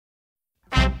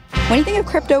When you think of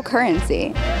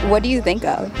cryptocurrency, what do you think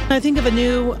of? I think of a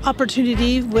new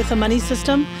opportunity with a money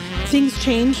system. Things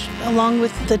change along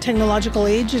with the technological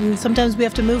age, and sometimes we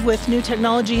have to move with new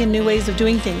technology and new ways of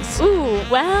doing things. Ooh,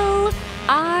 well,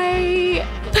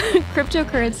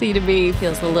 cryptocurrency to me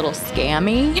feels a little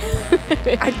scammy.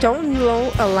 I don't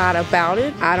know a lot about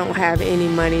it. I don't have any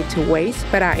money to waste,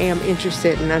 but I am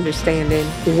interested in understanding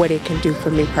what it can do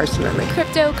for me personally.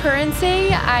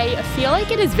 Cryptocurrency, I feel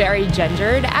like it is very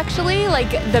gendered, actually.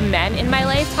 Like, the men in my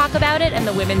life talk about it and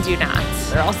the women do not.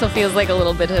 There also feels like a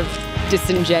little bit of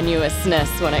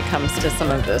disingenuousness when it comes to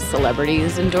some of the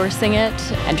celebrities endorsing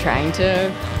it and trying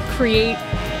to create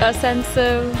a sense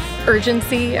of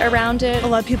urgency around it. A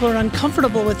lot of people are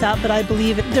uncomfortable with that, but I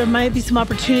believe there might be some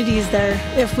opportunities there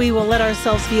if we will let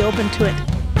ourselves be open to it.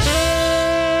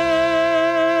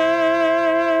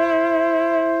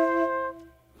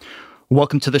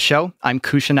 Welcome to the show. I'm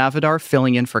Kushan Avidar,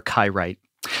 filling in for Kai Wright.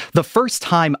 The first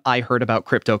time I heard about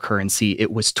cryptocurrency,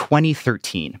 it was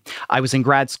 2013. I was in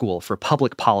grad school for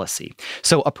public policy.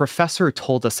 So a professor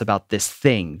told us about this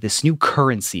new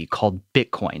currency called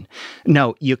Bitcoin.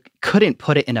 No, you couldn't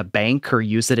put it in a bank or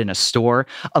use it in a store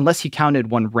unless you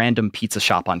counted one random pizza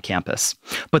shop on campus.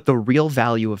 But the real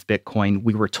value of Bitcoin,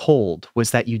 we were told, was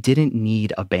that you didn't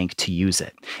need a bank to use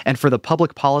it. And for the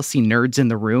public policy nerds in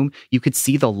the room, you could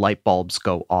see the light bulbs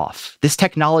go off. This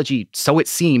technology, so it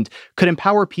seemed, could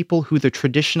empower people who the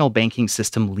traditional banking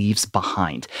system leaves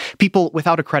behind. People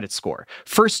without a credit score,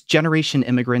 first-generation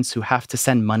immigrants who have to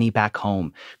send money back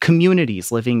home,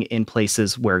 communities living in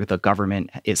places where the government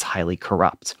is highly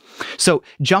corrupt. So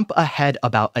jump ahead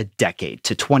about a decade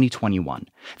to 2021.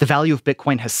 The value of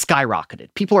Bitcoin has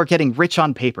skyrocketed. People are getting rich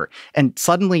on paper. And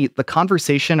suddenly, the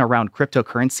conversation around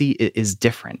cryptocurrency is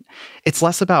different. It's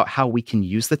less about how we can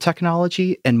use the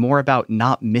technology and more about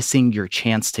not missing your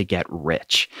chance to get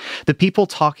rich. The people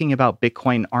talking about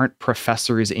Bitcoin aren't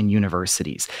professors in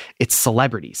universities. It's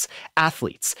celebrities,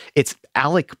 athletes. It's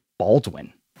Alec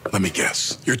Baldwin. Let me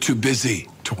guess. You're too busy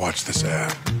to watch this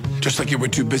ad. Just like you were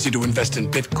too busy to invest in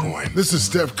Bitcoin. This is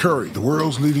Steph Curry, the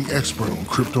world's leading expert on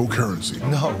cryptocurrency.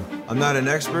 No, I'm not an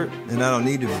expert, and I don't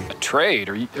need to be. A trade?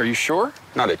 Are you sure?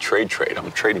 Not a trade.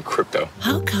 I'm trading crypto.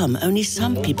 How come only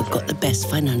some people got the best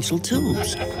financial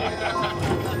tools?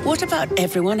 What about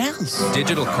everyone else?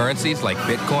 Digital currencies like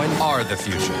Bitcoin are the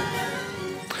future.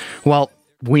 Well,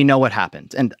 we know what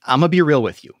happened, and I'm gonna be real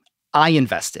with you. I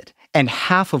invested, and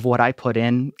half of what I put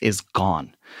in is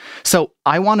gone. So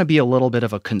I want to be a little bit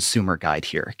of a consumer guide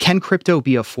here. Can crypto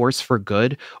be a force for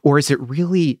good, or is it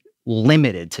really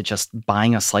limited to just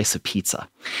buying a slice of pizza?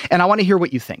 And I want to hear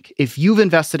what you think. If you've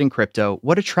invested in crypto,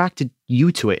 what attracted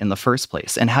you to it in the first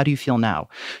place, and how do you feel now?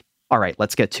 All right,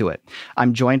 let's get to it.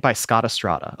 I'm joined by Scott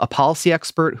Estrada, a policy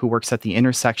expert who works at the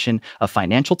intersection of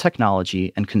financial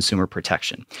technology and consumer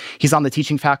protection. He's on the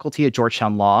teaching faculty at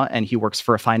Georgetown Law, and he works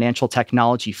for a financial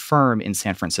technology firm in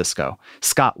San Francisco.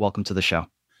 Scott, welcome to the show.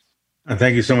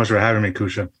 Thank you so much for having me,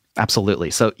 Kusha.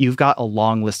 Absolutely. So you've got a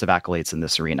long list of accolades in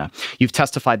this arena. You've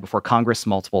testified before Congress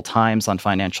multiple times on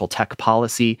financial tech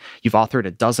policy. You've authored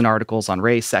a dozen articles on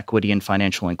race, equity, and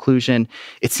financial inclusion.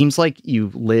 It seems like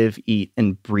you live, eat,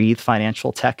 and breathe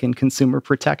financial tech and consumer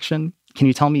protection. Can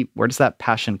you tell me, where does that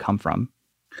passion come from?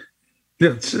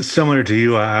 Yeah, it's similar to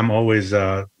you. I'm always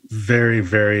very,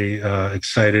 very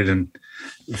excited and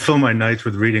fill my nights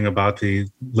with reading about the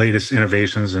latest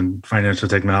innovations in financial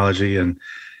technology and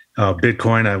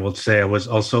Bitcoin. I will say I was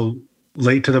also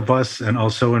late to the bus and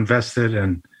also invested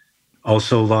and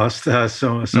also lost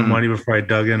some money before I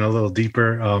dug in a little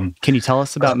deeper. Can you tell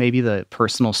us about maybe the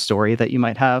personal story that you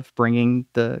might have bringing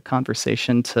the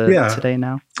conversation to today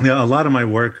now? Yeah, a lot of my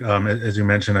work, as you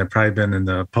mentioned, I've probably been in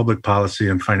the public policy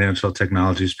and financial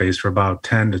technology space for about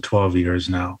 10 to 12 years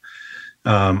now.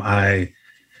 I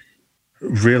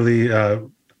really, the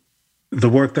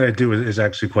work that I do is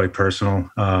actually quite personal.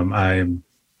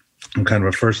 I'm kind of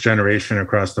a first generation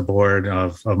across the board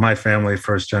of my family,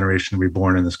 first generation to be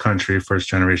born in this country, first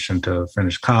generation to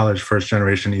finish college, first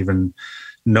generation to even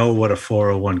know what a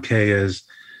 401k is.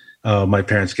 My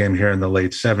parents came here in the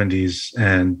late 70s,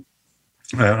 and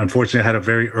unfortunately I had a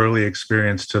very early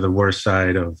experience to the worst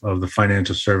side of the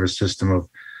financial service system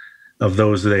of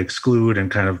those that they exclude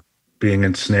and kind of being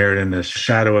ensnared in this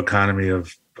shadow economy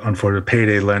of unfortunately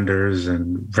payday lenders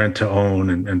and rent to own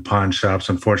and pawn shops.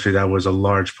 Unfortunately, that was a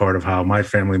large part of how my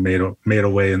family made a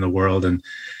way in the world. And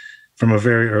from a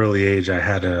very early age, I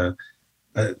had a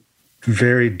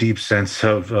very deep sense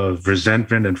of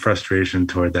resentment and frustration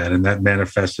toward that. And that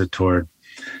manifested toward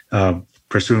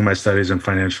pursuing my studies in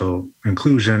financial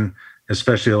inclusion,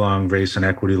 especially along race and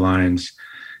equity lines,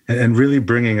 and really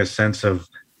bringing a sense of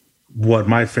what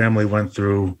my family went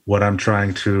through, what I'm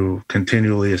trying to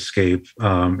continually escape,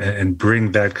 and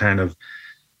bring that kind of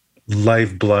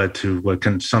lifeblood to what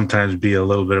can sometimes be a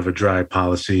little bit of a dry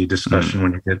policy discussion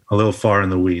when you get a little far in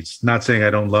the weeds. Not saying I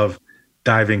don't love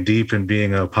diving deep and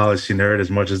being a policy nerd as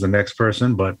much as the next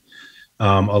person, but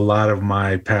a lot of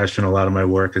my passion, a lot of my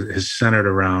work is centered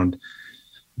around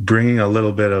bringing a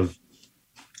little bit of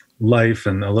life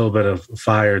and a little bit of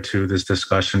fire to this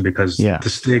discussion, because the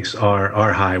stakes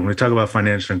are high. When we talk about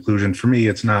financial inclusion, for me,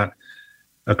 it's not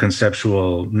a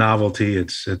conceptual novelty.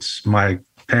 It's my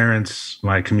parents,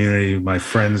 my community, my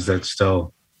friends that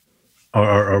still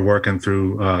are working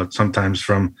through sometimes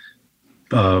from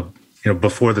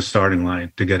before the starting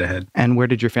line to get ahead. And where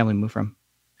did your family move from?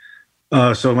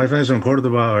 So my family's from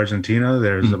Cordoba, Argentina.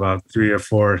 There's about 3 or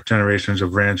 4 generations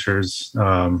of ranchers,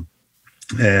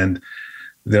 and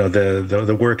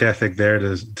the work ethic there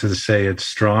to say it's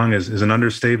strong is an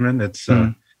understatement. It's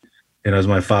as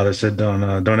my father said,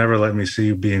 don't ever let me see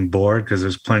you being bored, because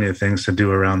there's plenty of things to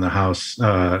do around the house.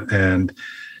 And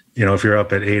if you're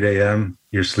up at 8 a.m.,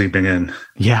 you're sleeping in.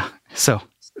 Yeah. So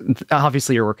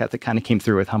obviously your work ethic kind of came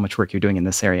through with how much work you're doing in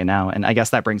this area now. And I guess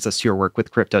that brings us to your work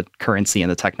with cryptocurrency and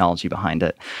the technology behind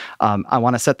it. I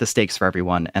want to set the stakes for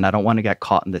everyone, and I don't want to get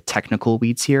caught in the technical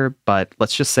weeds here, but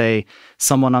let's just say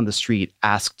someone on the street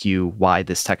asked you why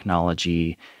this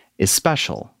technology is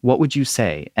special. What would you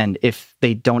say? And if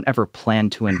they don't ever plan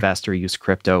to invest or use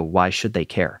crypto, why should they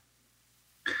care?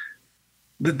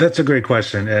 That's a great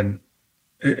question. And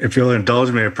if you'll indulge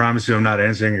me, I promise you I'm not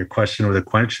answering your question with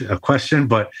a question.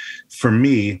 But for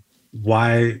me,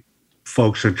 why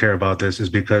folks should care about this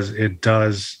is because it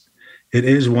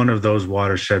is one of those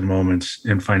watershed moments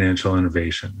in financial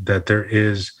innovation, that there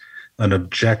is an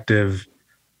objective,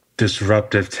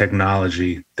 disruptive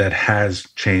technology that has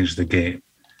changed the game.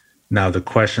 Now, the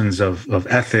questions of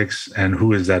ethics and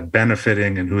who is that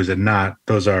benefiting and who is it not,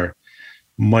 those are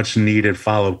much needed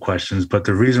follow-up questions. But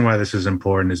the reason why this is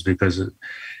important is because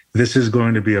this is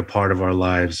going to be a part of our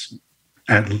lives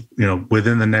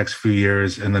within the next few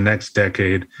years and the next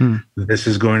decade. This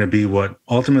is going to be what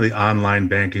ultimately online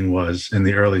banking was in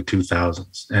the early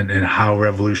 2000s, and how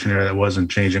revolutionary that was in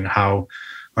changing how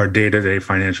our day-to-day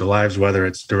financial lives, whether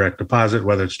it's direct deposit,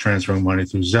 whether it's transferring money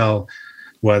through Zelle,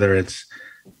 whether it's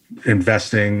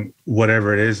investing,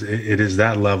 whatever it is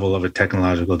that level of a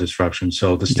technological disruption.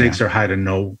 So the stakes are high to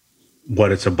know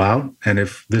what it's about. And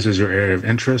if this is your area of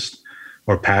interest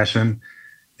or passion,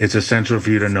 it's essential for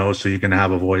you to know so you can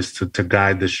have a voice to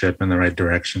guide the ship in the right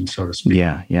direction, so to speak.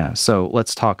 Yeah. So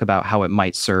let's talk about how it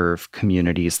might serve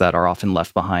communities that are often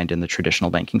left behind in the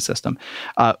traditional banking system.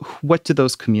 What do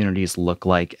those communities look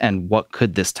like, and what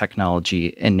could this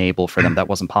technology enable for them that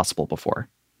wasn't possible before?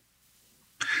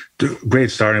 Great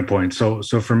starting point. So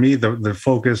for me, the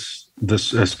focus,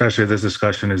 especially this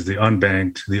discussion, is the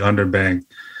unbanked, the underbanked,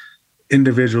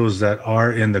 individuals that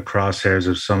are in the crosshairs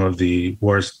of some of the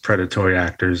worst predatory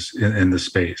actors in the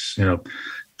space.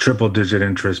 Triple digit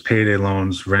interest, payday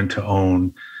loans, rent to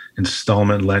own,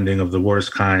 installment lending of the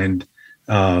worst kind.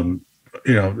 Everything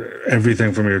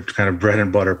from your kind of bread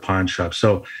and butter pawn shop.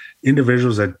 So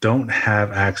individuals that don't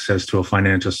have access to a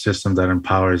financial system that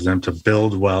empowers them to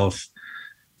build wealth,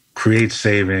 create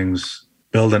savings,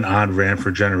 build an on-ramp for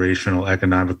generational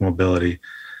economic mobility,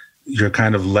 you're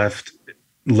kind of left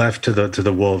to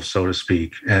the wolves, so to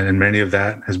speak. And many of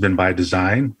that has been by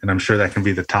design. And I'm sure that can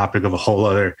be the topic of a whole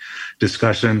other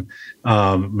discussion.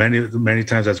 Many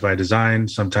times that's by design.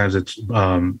 Sometimes it's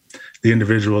the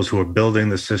individuals who are building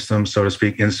the system, so to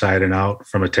speak, inside and out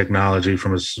from a technology,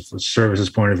 from a services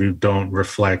point of view, don't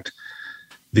reflect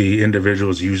the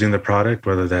individuals using the product,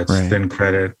 whether that's thin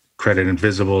credit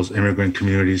invisibles, immigrant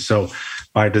communities. So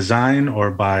by design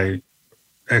or by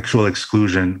actual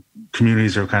exclusion,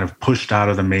 communities are kind of pushed out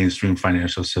of the mainstream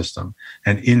financial system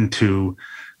and into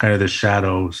kind of the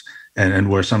shadows and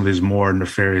where some of these more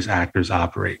nefarious actors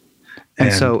operate.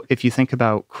 And so if you think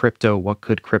about crypto, what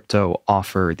could crypto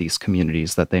offer these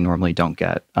communities that they normally don't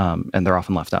get, and they're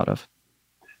often left out of?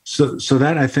 So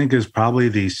that, I think, is probably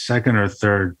the second or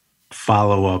third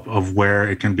follow-up of where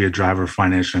it can be a driver of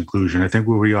financial inclusion. I think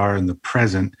where we are in the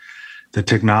present, the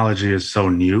technology is so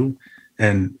new.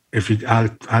 And I'll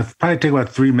probably take about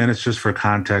 3 minutes just for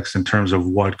context in terms of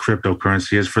what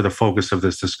cryptocurrency is for the focus of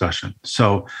this discussion.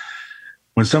 So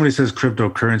when somebody says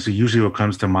cryptocurrency, usually what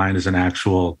comes to mind is an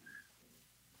actual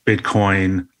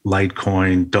Bitcoin,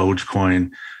 Litecoin,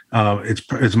 Dogecoin.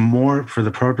 It's more, for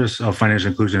the purpose of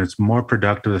financial inclusion, it's more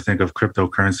productive to think of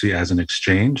cryptocurrency as an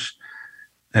exchange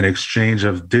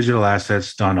of digital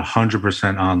assets done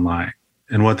 100% online.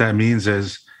 And what that means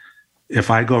is, if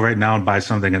I go right now and buy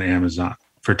something on Amazon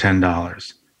for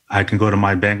 $10, I can go to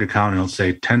my bank account and it'll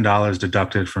say $10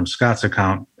 deducted from Scott's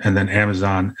account, and then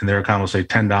Amazon and their account will say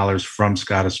 $10 from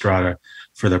Scott Estrada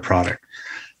for their product.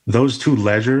 Those two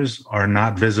ledgers are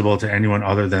not visible to anyone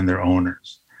other than their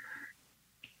owners.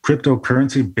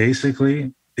 Cryptocurrency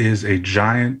basically is a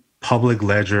giant public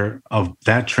ledger of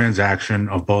that transaction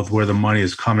of both where the money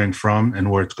is coming from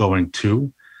and where it's going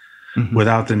to,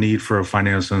 without the need for a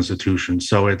financial institution.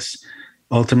 So it's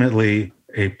ultimately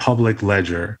a public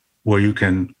ledger where you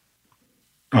can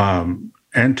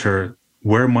enter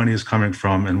where money is coming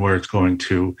from and where it's going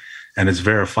to, and it's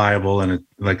verifiable. And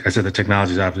like I said, the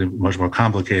technology is obviously much more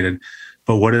complicated,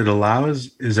 but what it allows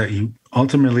is that you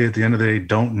ultimately, at the end of the day,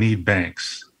 don't need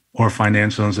banks or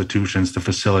financial institutions to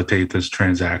facilitate this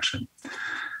transaction.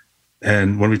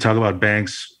 And when we talk about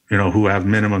banks, who have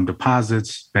minimum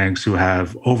deposits, banks who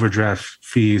have overdraft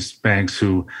fees, banks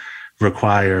who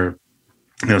require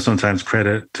sometimes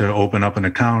credit to open up an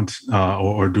account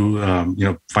or do,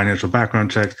 financial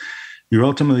background checks. You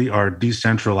ultimately are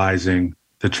decentralizing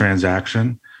the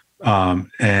transaction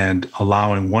and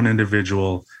allowing one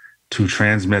individual to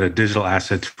transmit a digital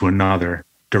asset to another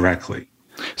directly.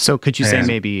 So could you say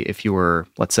maybe if you were,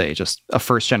 let's say, just a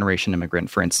first-generation immigrant,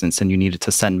 for instance, and you needed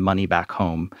to send money back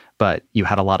home, but you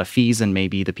had a lot of fees and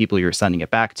maybe the people you were sending it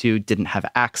back to didn't have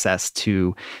access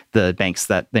to the banks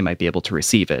that they might be able to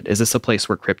receive it. Is this a place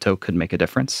where crypto could make a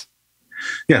difference?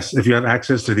 Yes. If you have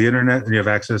access to the internet and you have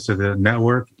access to the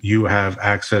network, you have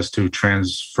access to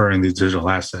transferring these digital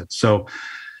assets. So,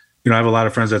 I have a lot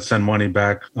of friends that send money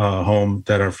back home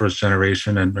that are first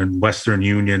generation, and Western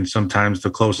Union, sometimes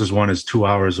the closest one is 2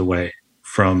 hours away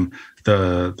from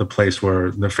the place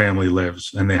where the family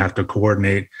lives. And they have to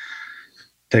coordinate,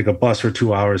 take a bus for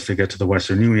 2 hours to get to the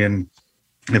Western Union.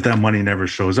 If that money never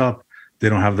shows up, they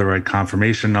don't have the right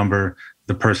confirmation number,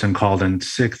 the person called in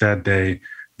sick that day,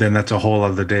 then that's a whole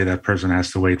other day that person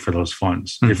has to wait for those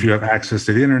funds. Mm-hmm. If you have access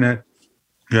to the internet,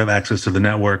 you have access to the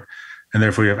network, and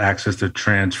therefore you have access to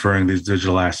transferring these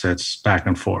digital assets back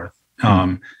and forth.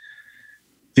 Mm-hmm.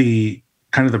 The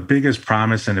kind of the biggest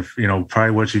promise, and if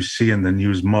probably what you see in the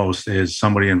news most, is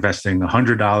somebody investing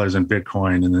 $100 in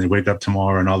Bitcoin, and then they wake up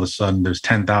tomorrow and all of a sudden there's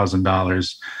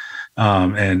 $10,000,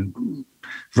 and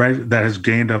right, that has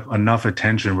gained up enough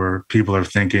attention where people are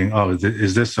thinking, oh,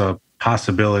 is this a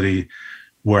possibility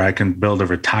where I can build a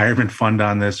retirement fund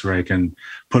on this, where I can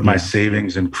put my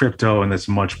savings in crypto, and that's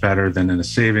much better than in a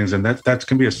savings. And that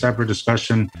can be a separate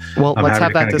discussion. Well, let's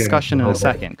have that discussion in a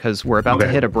second, because we're about to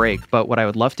hit a break. But what I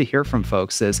would love to hear from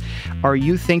folks is, are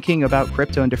you thinking about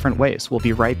crypto in different ways? We'll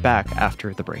be right back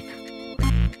after the break.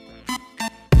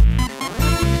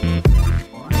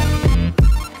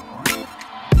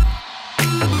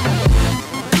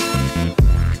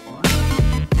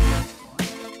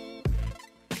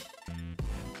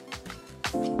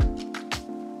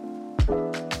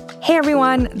 Hey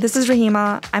everyone, this is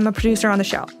Rahima. I'm a producer on the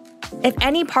show. If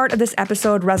any part of this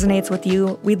episode resonates with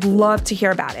you, we'd love to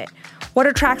hear about it. What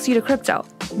attracts you to crypto?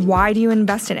 Why do you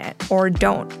invest in it or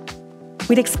don't?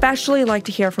 We'd especially like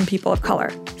to hear from people of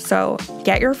color. So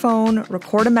get your phone,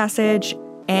 record a message,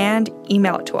 and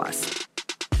email it to us.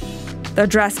 The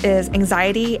address is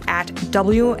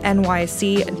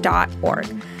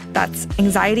anxiety@wnyc.org. That's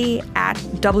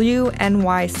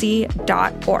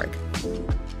anxiety@wnyc.org.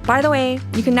 By the way,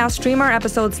 you can now stream our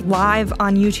episodes live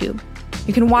on YouTube.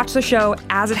 You can watch the show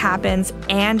as it happens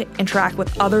and interact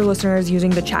with other listeners using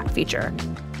the chat feature.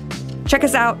 Check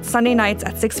us out Sunday nights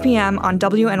at 6 p.m. on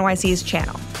WNYC's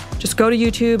channel. Just go to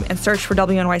YouTube and search for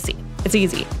WNYC. It's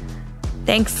easy.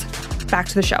 Thanks. Back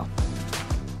to the show.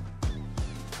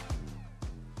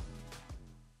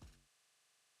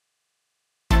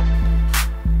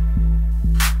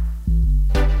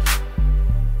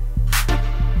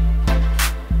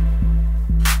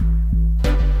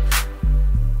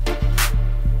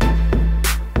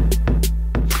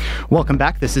 Welcome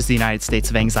back. This is the United States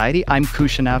of Anxiety. I'm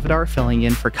Kushan Avidar, filling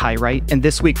in for Kai Wright. And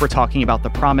this week, we're talking about the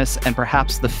promise and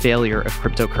perhaps the failure of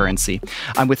cryptocurrency.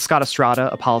 I'm with Scott Estrada,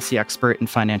 a policy expert in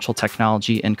financial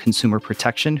technology and consumer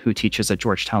protection who teaches at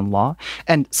Georgetown Law.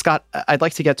 And Scott, I'd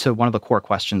like to get to one of the core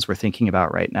questions we're thinking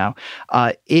about right now.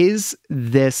 Is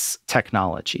this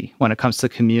technology, when it comes to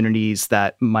communities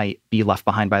that might be left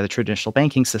behind by the traditional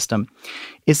banking system,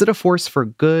 is it a force for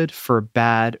good, for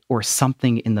bad, or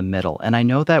something in the middle? And I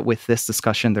know that with this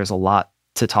discussion, there's a lot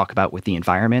to talk about with the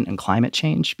environment and climate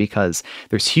change, because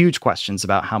there's huge questions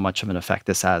about how much of an effect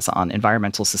this has on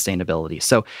environmental sustainability.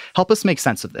 So help us make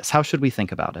sense of this. How should we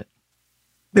think about it?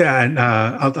 Yeah, and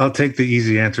I'll take the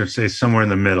easy answer and say somewhere in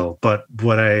the middle. But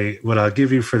what I'll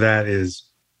give you for that is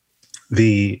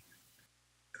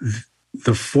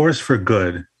the force for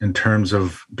good in terms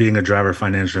of being a driver of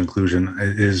financial inclusion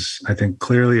is, I think,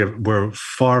 clearly we're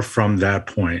far from that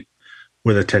point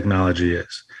where the technology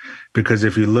is. Because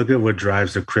if you look at what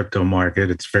drives the crypto market,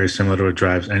 it's very similar to what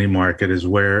drives any market, is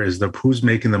who's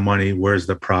making the money, where's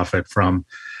the profit from?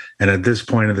 And at this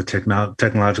point of the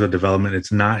technological development,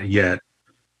 it's not yet,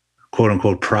 quote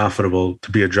unquote, profitable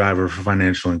to be a driver for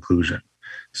financial inclusion.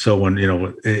 So when,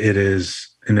 it is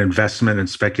an investment and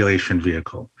speculation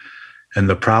vehicle. And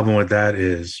the problem with that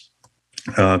is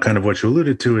kind of what you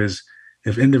alluded to is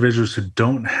if individuals who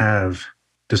don't have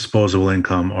disposable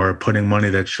income or are putting money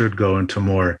that should go into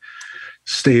more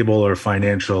stable or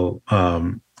financial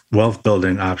wealth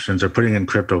building options or putting in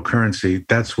cryptocurrency,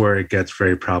 that's where it gets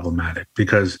very problematic,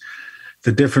 because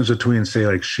the difference between, say,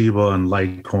 like Shiba and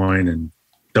Litecoin and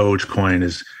Dogecoin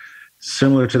is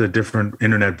similar to the different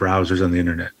internet browsers on the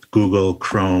internet, Google,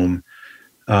 Chrome,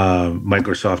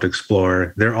 Microsoft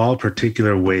Explorer. They're all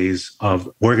particular ways of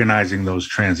organizing those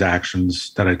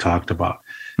transactions that I talked about.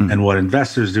 And what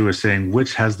investors do is saying,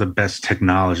 which has the best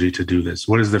technology to do this?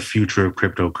 What is the future of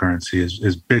cryptocurrency?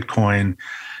 Is Bitcoin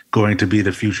going to be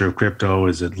the future of crypto?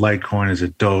 Is it Litecoin? Is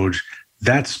it Doge?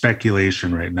 That's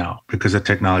speculation right now because the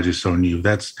technology is so new.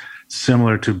 That's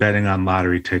similar to betting on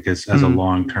lottery tickets as a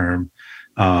long-term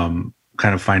kind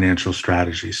of financial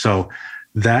strategy. So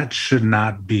that should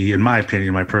not be, in my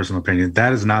opinion, my personal opinion,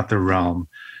 that is not the realm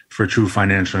for true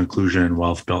financial inclusion and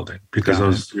wealth building,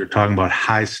 because you're talking about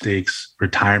high stakes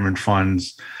retirement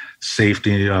funds,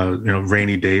 safety,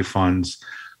 rainy day funds.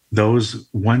 Those,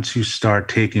 once you start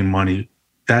taking money,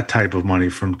 that type of money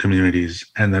from communities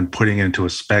and then putting it into a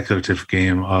speculative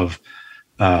game of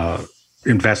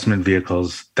investment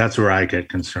vehicles, that's where I get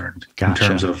concerned in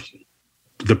terms of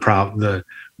the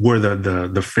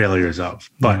failures of.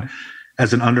 But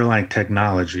as an underlying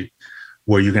technology,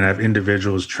 where you can have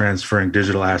individuals transferring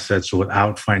digital assets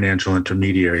without financial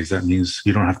intermediaries. That means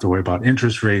you don't have to worry about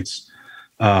interest rates,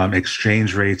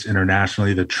 exchange rates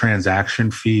internationally. The transaction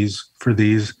fees for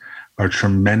these are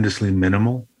tremendously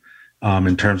minimal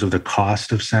in terms of the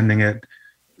cost of sending it.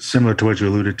 Similar to what you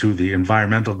alluded to, the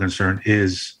environmental concern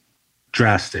is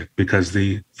drastic because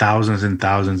the thousands and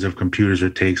thousands of computers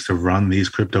it takes to run these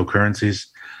cryptocurrencies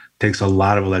takes a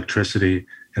lot of electricity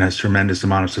and has tremendous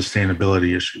amount of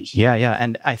sustainability issues. Yeah.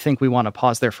 And I think we want to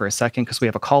pause there for a second because we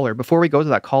have a caller. Before we go to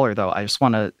that caller, though, I just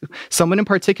want to, someone in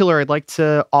particular I'd like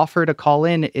to offer to call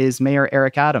in is Mayor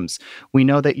Eric Adams. We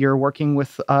know that you're working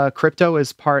with crypto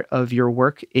as part of your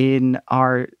work in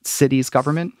our city's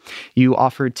government. You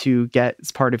offered to get,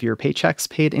 as part of your paychecks,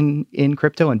 paid in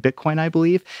crypto and Bitcoin, I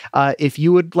believe. If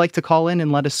you would like to call in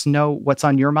and let us know what's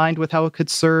on your mind with how it could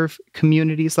serve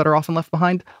communities that are often left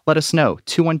behind, let us know.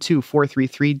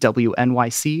 212-433-WNYC,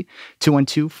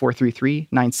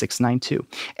 212-433-9692.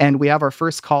 And we have our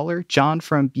first caller, John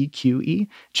from BQE.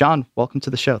 John, welcome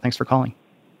to the show. Thanks for calling.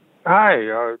 Hi,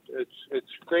 it's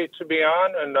great to be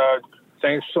on, and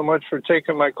thanks so much for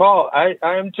taking my call.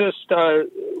 I'm just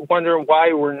wondering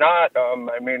why we're not,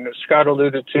 Scott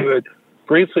alluded to it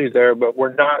briefly there, but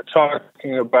we're not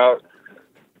talking about...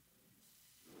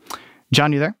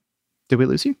 John, you there? Did we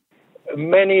lose you?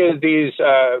 Many of these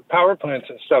power plants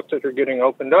and stuff that are getting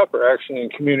opened up are actually in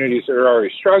communities that are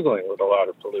already struggling with a lot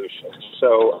of pollution.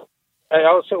 So I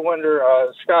also wonder,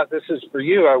 Scott, this is for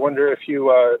you. I wonder if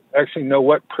you actually know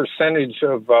what percentage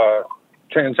of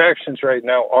transactions right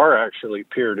now are actually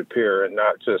peer-to-peer and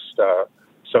not just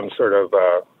some sort of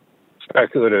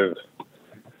speculative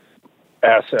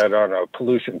asset on a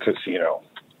pollution casino.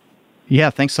 Yeah,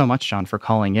 thanks so much, John, for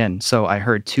calling in. So I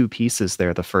heard two pieces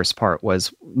there. The first part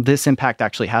was this impact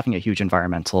actually having a huge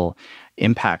environmental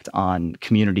impact on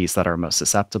communities that are most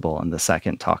susceptible. And the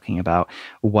second, talking about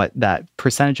what that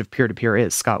percentage of peer-to-peer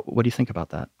is. Scott, what do you think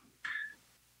about that?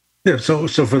 Yeah, so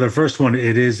for the first one,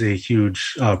 it is a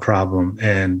huge problem.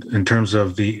 And in terms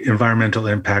of the environmental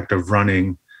impact of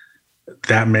running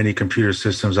that many computer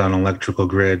systems on an electrical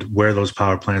grid, where those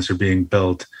power plants are being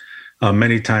built,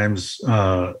 many times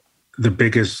the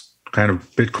biggest kind of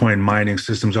Bitcoin mining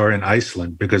systems are in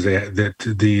Iceland because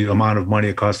the amount of money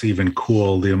it costs to even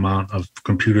cool the amount of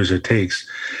computers it takes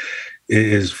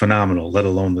is phenomenal, let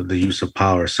alone the use of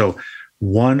power. So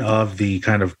one of the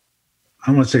kind of,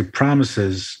 I want to say,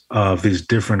 promises of these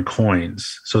different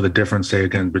coins, so the difference, say,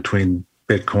 again, between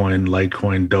Bitcoin,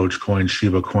 Litecoin, Dogecoin,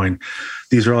 Shiba Coin,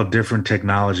 these are all different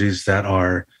technologies that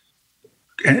are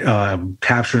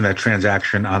capturing that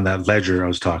transaction on that ledger I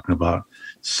was talking about.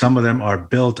 Some of them are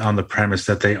built on the premise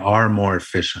that they are more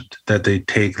efficient, that they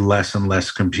take less and less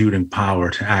computing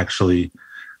power to actually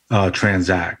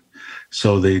transact.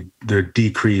 So their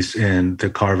decrease in the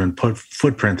carbon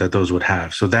footprint that those would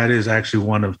have. So that is actually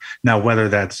one of, now whether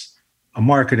that's a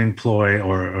marketing ploy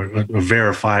or a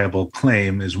verifiable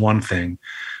claim is one thing,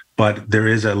 but there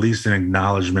is at least an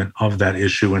acknowledgement of that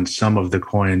issue in some of the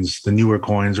coins, the newer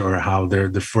coins, or how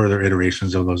the further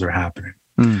iterations of those are happening.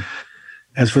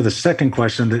 As for the second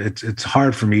question, it's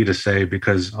hard for me to say,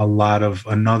 because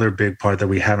another big part that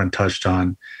we haven't touched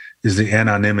on is the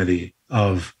anonymity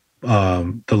of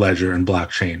the ledger and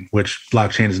blockchain, which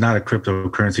blockchain is not a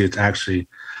cryptocurrency. It's actually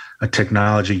a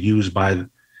technology used by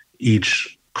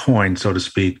each coin, so to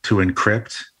speak, to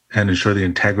encrypt and ensure the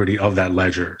integrity of that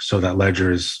ledger. So that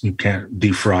ledger you can't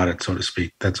defraud it, so to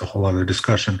speak. That's a whole other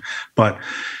discussion. But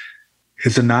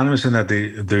it's anonymous in that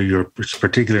your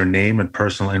particular name and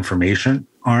personal information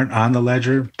aren't on the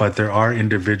ledger, but there are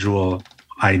individual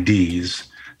IDs.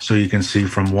 So you can see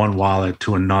from one wallet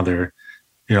to another,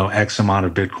 X amount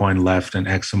of Bitcoin left and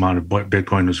X amount of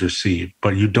Bitcoin was received.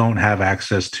 But you don't have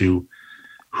access to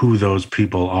who those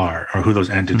people are or who those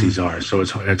entities are. So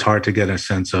it's hard to get a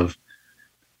sense of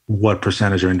what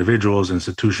percentage are individuals,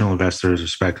 institutional investors, or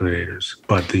speculators.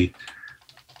 But the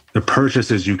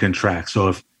purchases you can track. So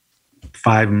if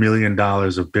 $5 million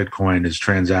of Bitcoin is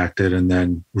transacted and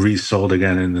then resold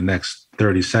again in the next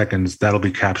 30 seconds, that'll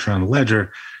be captured on the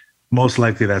ledger. Most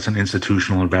likely that's an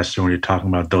institutional investor when you're talking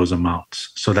about those amounts.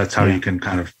 So that's how you can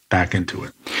kind of back into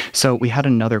it. So we had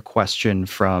another question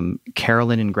from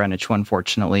Carolyn in Greenwich, who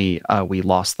unfortunately we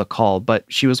lost the call, but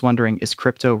she was wondering, is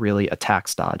crypto really a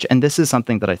tax dodge? And this is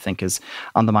something that I think is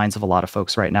on the minds of a lot of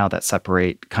folks right now that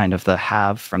separate kind of the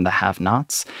have from the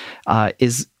have-nots.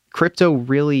 Is crypto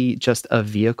really just a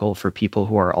vehicle for people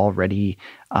who are already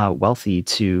wealthy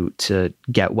to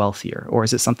get wealthier, or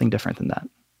is it something different than that?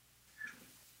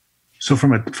 So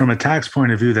from a tax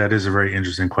point of view, that is a very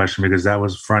interesting question, because that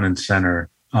was front and center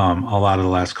a lot of the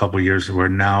last couple of years, where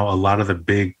now a lot of the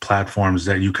big platforms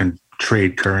that you can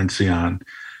trade currency on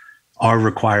are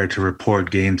required to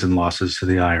report gains and losses to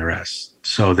the IRS.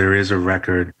 So there is a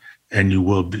record, and you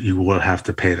will have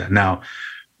to pay that. Now,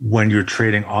 when you're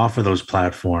trading off of those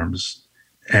platforms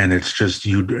and it's just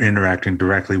you interacting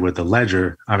directly with the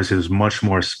ledger, obviously there's much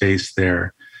more space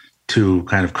there to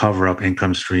kind of cover up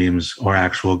income streams or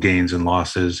actual gains and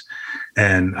losses.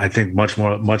 And I think much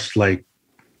like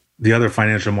the other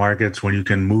financial markets, when you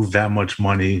can move that much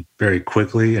money very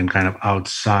quickly and kind of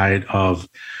outside of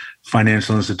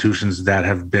financial institutions that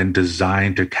have been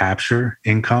designed to capture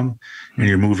income, and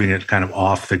you're moving it kind of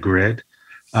off the grid,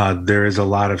 there is a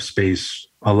lot of space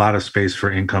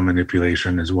for income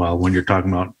manipulation as well when you're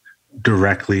talking about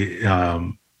directly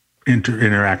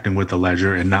interacting with the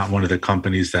ledger and not one of the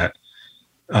companies that,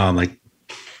 like,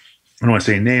 I don't want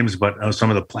to say names, but some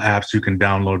of the apps you can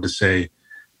download to say,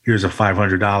 here's a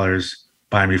 $500,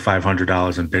 buy me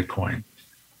 $500 in Bitcoin.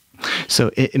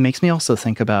 So it makes me also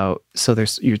think about,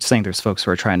 you're saying there's folks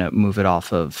who are trying to move it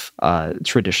off of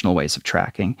traditional ways of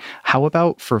tracking. How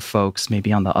about for folks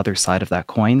maybe on the other side of that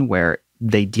coin where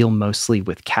they deal mostly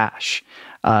with cash?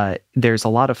 There's a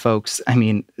lot of folks,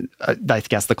 I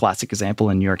guess the classic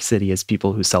example in New York City is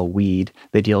people who sell weed.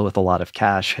 They deal with a lot of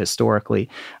cash historically.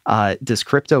 Does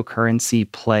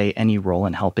cryptocurrency play any role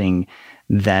in helping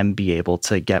them be able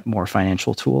to get more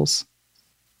financial tools?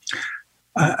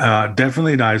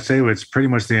 Definitely. I'd say it's pretty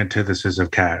much the antithesis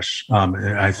of cash.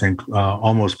 I think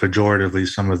almost pejoratively,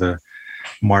 some of the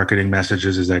marketing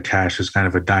messages is that cash is kind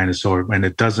of a dinosaur, and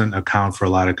it doesn't account for a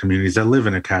lot of communities that live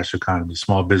in a cash economy,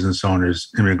 small business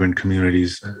owners, immigrant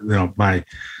communities.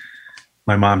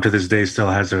 My mom to this day still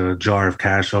has a jar of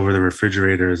cash over the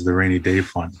refrigerator as the rainy day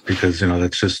fund, because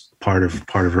that's just part of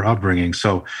her upbringing.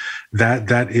 So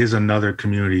that is another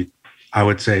community, I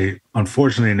would say,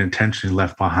 unfortunately and intentionally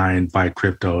left behind by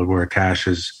crypto, where cash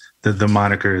is the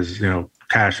moniker is,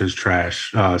 cash is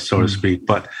trash, so to speak.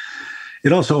 But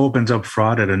it also opens up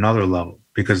fraud at another level,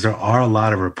 because there are a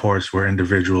lot of reports where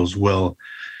individuals will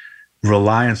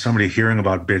rely on somebody hearing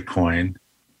about Bitcoin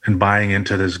and buying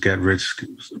into this get rich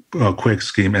quick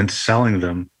scheme and selling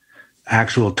them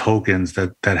actual tokens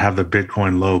that have the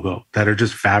Bitcoin logo that are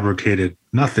just fabricated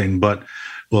nothing, but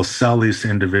will sell these to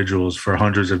individuals for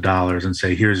hundreds of dollars and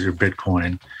say, here's your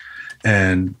Bitcoin.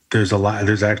 And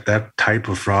that type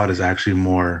of fraud is actually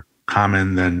more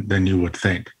common than you would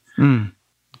think.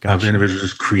 Gotcha. Individuals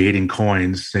just creating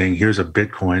coins saying, here's a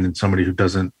Bitcoin, and somebody who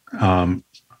doesn't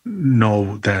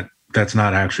know that that's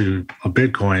not actually a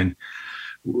Bitcoin,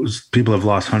 people have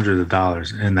lost hundreds of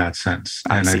dollars in that sense.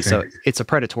 I see. So it's a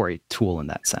predatory tool in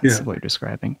that sense, what you're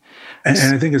describing.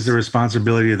 And I think it's the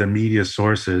responsibility of the media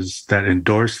sources that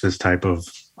endorse this type of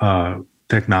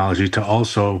technology to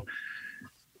also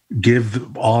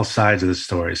give all sides of the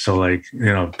story. So like,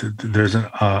 there's an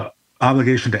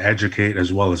obligation to educate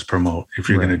as well as promote. If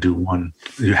you're going to do one,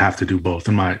 you have to do both,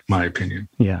 in my opinion.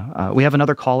 Yeah. We have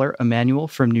another caller, Emmanuel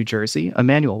from New Jersey.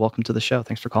 Emmanuel, welcome to the show.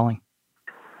 Thanks for calling.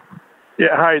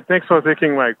 Yeah, hi. Thanks for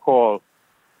taking my call.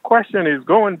 Question is,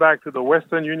 going back to the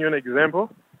Western Union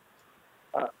example,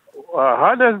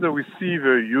 how does the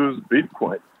receiver use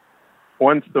Bitcoin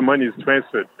once the money is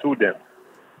transferred to them?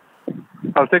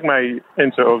 I'll take my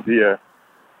answer over here.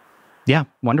 Yeah,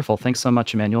 wonderful. Thanks so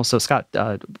much, Emmanuel. So Scott,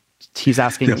 he's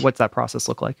asking, what's that process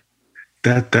look like?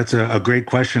 That's a great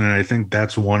question, and I think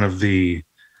that's one of the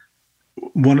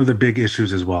big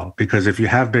issues as well. Because if you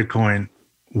have Bitcoin,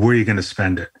 where are you going to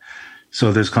spend it?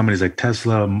 So there's companies like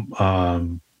Tesla,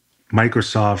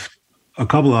 Microsoft, a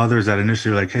couple of others that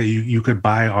initially were like, hey, you could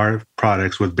buy our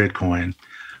products with Bitcoin,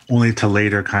 only to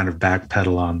later kind of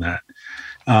backpedal on that.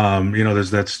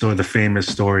 There's that story, the famous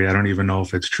story, I don't even know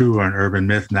if it's true or an urban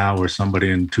myth now, where somebody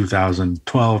in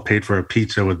 2012 paid for a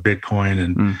pizza with Bitcoin,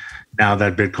 and now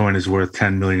that Bitcoin is worth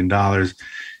 $10 million.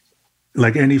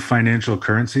 Like any financial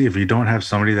currency, if you don't have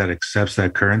somebody that accepts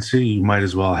that currency, you might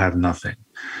as well have nothing.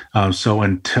 So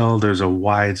until there's a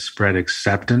widespread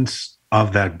acceptance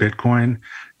of that Bitcoin,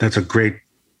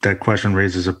 that question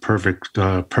raises a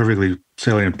perfectly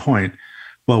salient point.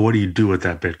 Well, what do you do with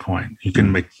that Bitcoin? You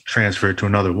can transfer it to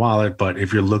another wallet, but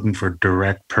if you're looking for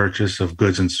direct purchase of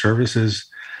goods and services,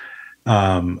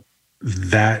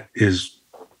 that is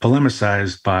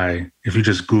polemicized by, if you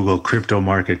just Google crypto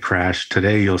market crash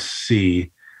today, you'll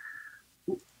see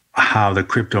how the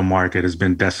crypto market has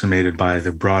been decimated by the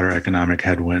broader economic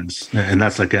headwinds. And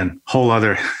that's, again, whole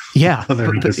other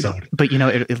episode. But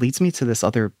it leads me to this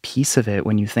other piece of it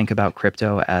when you think about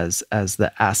crypto as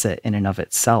the asset in and of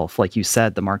itself. Like you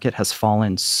said, the market has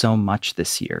fallen so much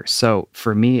this year. So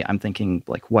for me, I'm thinking,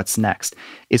 like, what's next?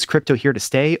 Is crypto here to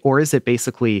stay, or is it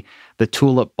basically the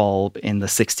tulip bulb in the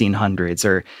 1600s,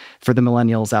 or for the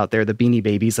millennials out there, the Beanie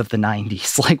Babies of the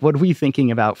 90s? Like, what are we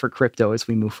thinking about for crypto as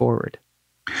we move forward?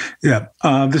 Yeah,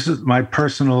 this is my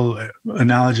personal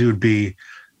analogy would be,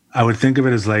 I would think of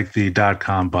it as like the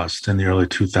dot-com bust in the early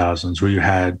 2000s, where you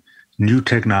had new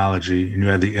technology and you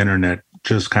had the internet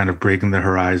just kind of breaking the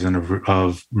horizon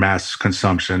of mass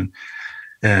consumption,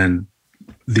 and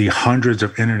the hundreds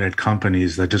of internet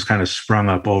companies that just kind of sprung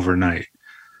up overnight.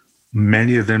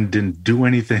 Many of them didn't do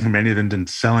anything. Many of them didn't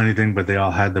sell anything, but they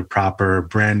all had the proper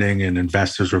branding, and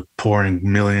investors were pouring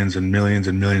millions and millions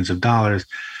and millions of dollars.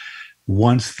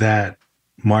 Once that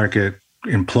market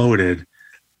imploded,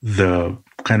 the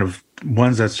kind of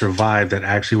ones that survived that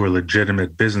actually were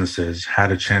legitimate businesses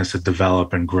had a chance to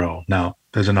develop and grow. Now,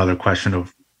 there's another question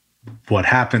of what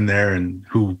happened there and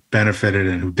who benefited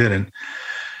and who didn't.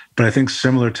 But I think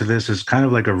similar to this is kind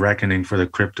of like a reckoning for the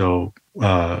crypto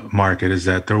market, is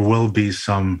that there will be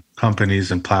some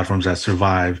companies and platforms that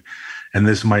survive. And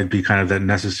this might be kind of that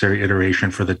necessary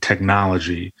iteration for the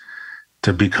technology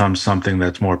to become something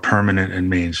that's more permanent and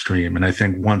mainstream. And I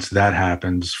think once that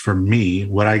happens, for me,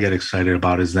 what I get excited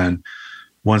about is then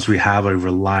once we have a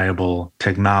reliable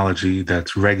technology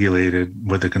that's regulated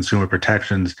with the consumer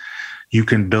protections, you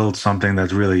can build something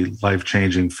that's really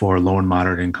life-changing for low and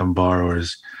moderate income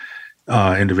borrowers,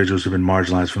 individuals who've been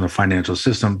marginalized from the financial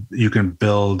system. You can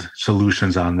build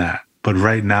solutions on that. But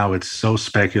right now it's so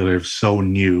speculative, so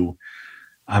new.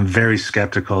 I'm very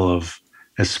skeptical of,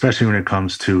 especially when it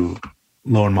comes to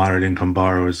low and moderate income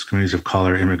borrowers, communities of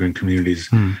color, immigrant communities.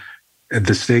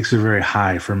 The stakes are very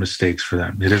high for mistakes for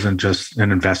them. It isn't just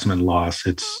an investment loss.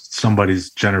 It's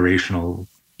somebody's generational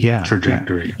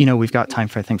trajectory. Yeah. We've got time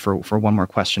for one more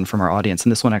question from our audience.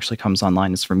 And this one actually comes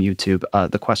online. It's from YouTube.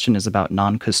 The question is about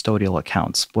non-custodial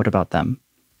accounts. What about them?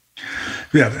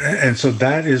 Yeah. And so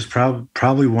that is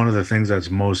probably one of the things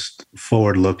that's most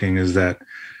forward-looking, is that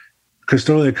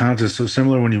custodial accounts is so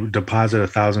similar when you deposit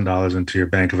 $1,000 into your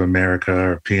Bank of America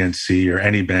or PNC or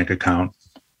any bank account.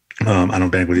 I don't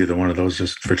bank with either one of those,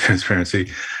 just for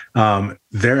transparency.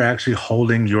 They're actually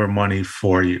holding your money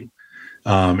for you.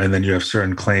 And then you have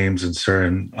certain claims and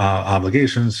certain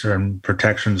obligations, certain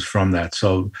protections from that.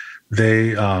 So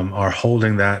they are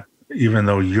holding that even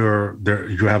though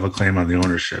you have a claim on the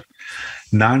ownership.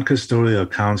 Non-custodial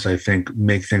accounts, I think,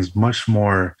 make things much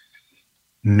more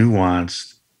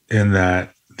nuanced, in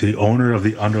that the owner of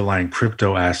the underlying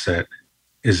crypto asset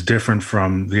is different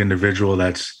from the individual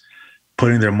that's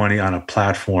putting their money on a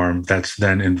platform that's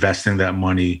then investing that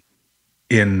money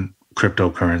in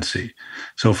cryptocurrency.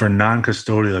 So for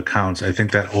non-custodial accounts, I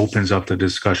think that opens up the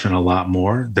discussion a lot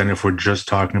more than if we're just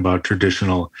talking about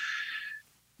traditional.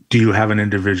 Do you have an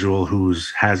individual who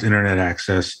has internet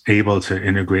access, able to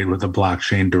integrate with the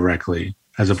blockchain directly?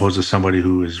 as opposed to somebody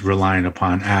who is relying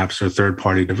upon apps or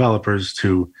third-party developers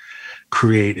to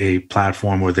create a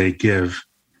platform where they give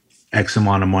X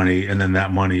amount of money and then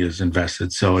that money is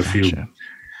invested. So if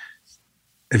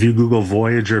you Google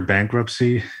Voyager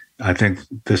bankruptcy, I think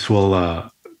this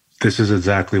is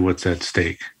exactly what's at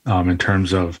stake in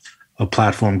terms of a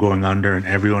platform going under, and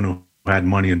everyone who had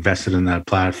money invested in that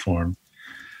platform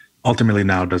ultimately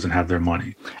now doesn't have their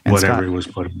money, and whatever Scott, it was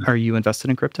put in. Are you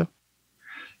invested in crypto?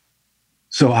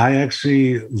 So I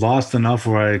actually lost enough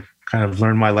where I kind of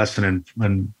learned my lesson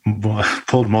and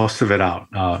pulled most of it out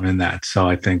in that. So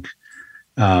I think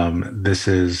this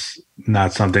is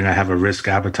not something I have a risk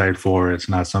appetite for. It's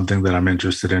not something that I'm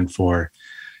interested in for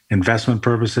investment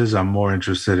purposes. I'm more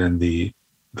interested in the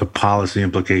policy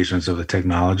implications of the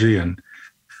technology, and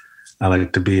I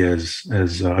like to be as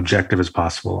objective as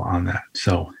possible on that.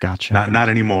 So gotcha. Not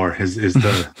anymore is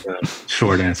the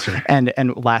short answer. And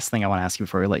last thing I want to ask you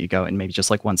before we let you go, and maybe just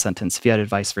like one sentence, if you had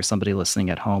advice for somebody listening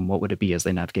at home, what would it be as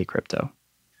they navigate crypto?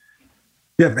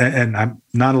 Yeah, and I'm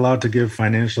not allowed to give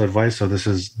financial advice, so this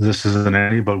isn't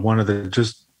any, but one of the,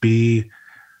 just be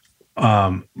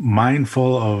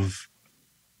mindful of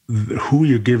who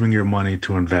you're giving your money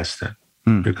to invest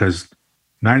in, because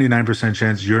 99%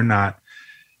 chance you're not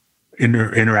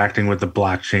interacting with the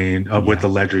blockchain, with the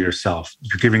ledger yourself.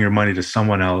 You're giving your money to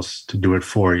someone else to do it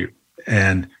for you.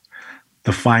 And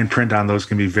the fine print on those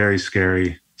can be very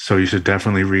scary. So you should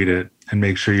definitely read it and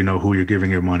make sure you know who you're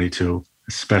giving your money to,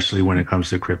 especially when it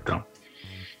comes to crypto.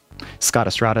 Scott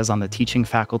Estrada is on the teaching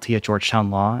faculty at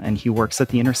Georgetown Law, and he works at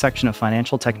the intersection of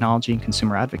financial technology and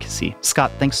consumer advocacy.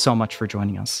 Scott, thanks so much for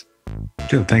joining us.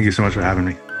 Good. Thank you so much for having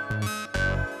me.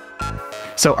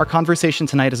 So our conversation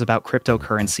tonight is about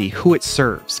cryptocurrency, who it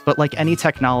serves. But like any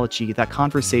technology, that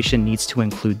conversation needs to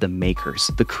include the makers,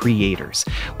 the creators.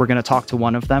 We're going to talk to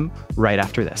one of them right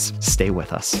after this. Stay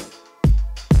with us.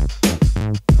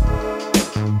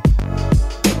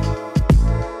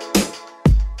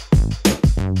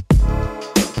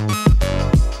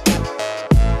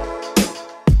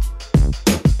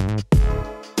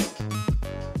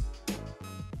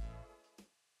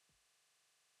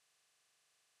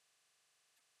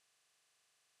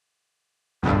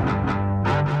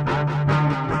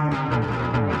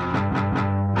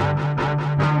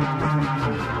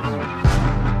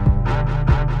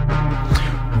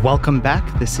 Welcome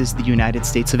back. This is the United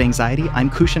States of Anxiety. I'm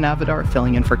Kushan Avidar,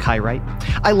 filling in for Kai Wright.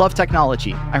 I love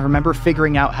technology. I remember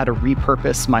figuring out how to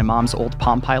repurpose my mom's old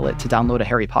Palm Pilot to download a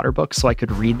Harry Potter book so I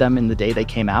could read them in the day they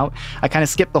came out. I kind of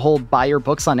skipped the whole buy your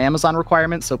books on Amazon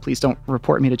requirement, so please don't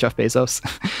report me to Jeff Bezos.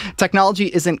 Technology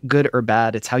isn't good or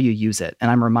bad, it's how you use it.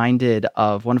 And I'm reminded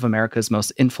of one of America's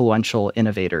most influential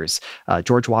innovators,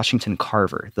 George Washington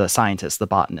Carver, the scientist, the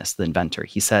botanist, the inventor.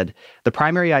 He said, "The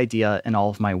primary idea in all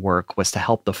of my work was to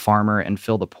help the farmer and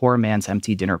fill the poor man's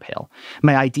empty dinner pail.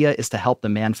 My idea is to help the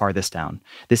man farthest down.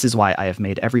 This is why I have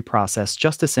made every process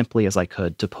just as simply as I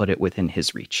could to put it within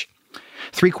his reach."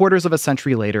 3/4 of a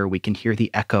century later, we can hear the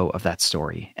echo of that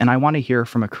story. And I want to hear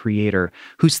from a creator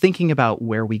who's thinking about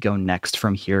where we go next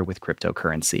from here with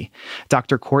cryptocurrency.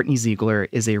 Dr. Courtney Ziegler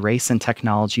is a race and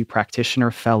technology practitioner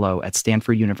fellow at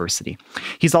Stanford University.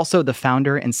 He's also the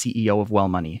founder and CEO of Well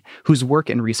Money, whose work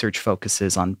and research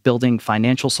focuses on building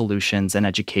financial solutions and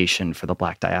education for the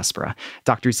Black diaspora.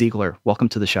 Dr. Ziegler, welcome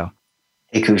to the show.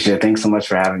 Hey, Kusha, thanks so much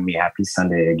for having me. Happy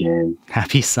Sunday again.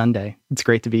 Happy Sunday. It's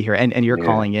great to be here. And you're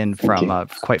calling in from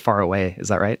quite far away. Is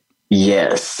that right?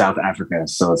 Yes, South Africa.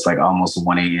 So it's like almost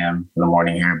 1 a.m. in the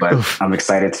morning here, but I'm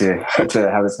excited to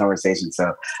have this conversation.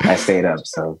 So I stayed up.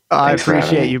 So I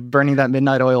appreciate you burning that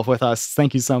midnight oil with us.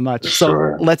 Thank you so much.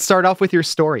 Sure. So let's start off with your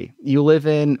story. You live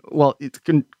in, well,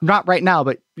 not right now,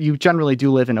 but you generally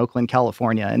do live in Oakland,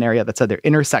 California, an area that's at the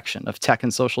intersection of tech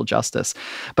and social justice.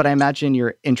 But I imagine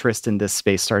your interest in this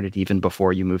space started even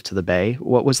before you moved to the Bay.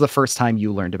 What was the first time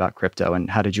you learned about crypto, and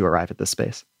how did you arrive at this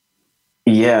space?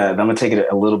 Yeah, I'm going to take it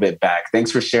a little bit back. Thanks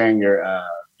for sharing your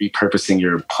repurposing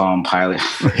your Palm Pilot,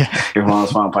 your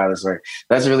mom's Palm Pilot story.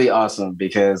 That's really awesome,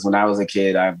 because when I was a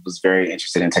kid, I was very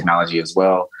interested in technology as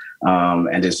well.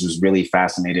 And just was really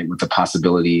fascinated with the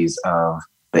possibilities of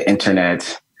the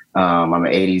internet. I'm an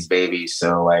 80s baby,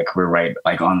 so like we're right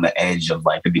like on the edge of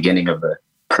like the beginning of the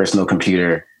personal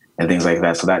computer and things like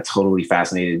that. So that totally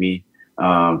fascinated me.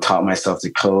 Taught myself to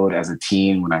code as a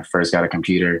teen when I first got a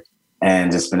computer,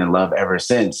 and just been in love ever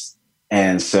since.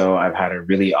 And so I've had a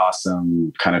really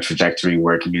awesome kind of trajectory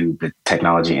working in the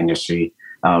technology industry,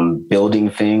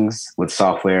 building things with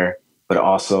software, but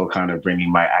also kind of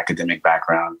bringing my academic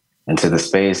background into the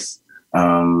space,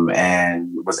 and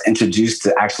was introduced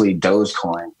to actually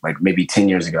Dogecoin like maybe 10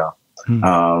 years ago.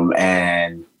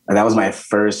 And that was my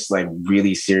first like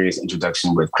really serious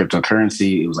introduction with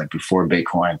cryptocurrency. It was like before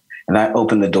Bitcoin. And that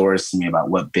opened the doors to me about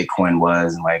what Bitcoin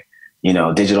was and like, you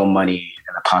know, digital money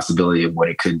and the possibility of what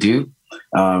it could do.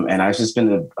 And I've just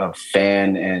been a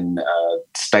fan and a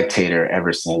spectator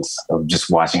ever since, of just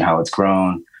watching how it's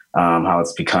grown, how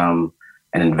it's become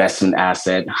an investment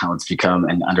asset, how it's become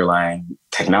an underlying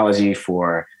technology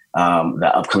for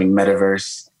the upcoming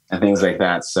metaverse and things like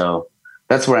that. So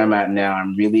that's where I'm at now.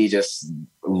 I'm really just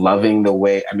loving the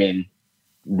way, I mean,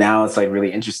 now it's like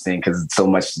really interesting because it's so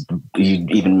much, you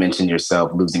even mentioned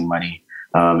yourself losing money,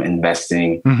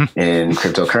 investing in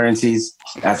cryptocurrencies,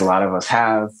 as a lot of us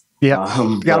have. Yeah,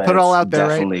 you got to put it all out there,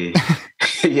 definitely,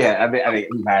 right? Yeah, I mean,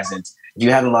 imagine if you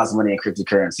haven't lost money in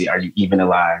cryptocurrency, are you even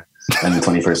alive in the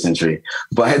 21st century?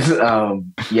 But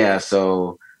yeah,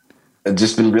 so I've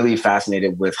just been really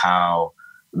fascinated with how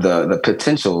the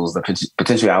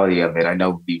potentiality of it. I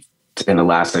know in the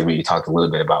last segment you talked a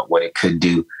little bit about what it could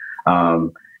do,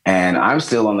 and I'm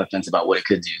still on the fence about what it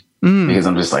could do because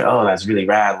I'm just like, oh, that's really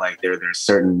rad. Like there's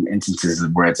certain instances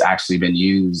where it's actually been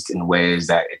used in ways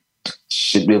that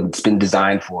it's been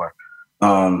designed for,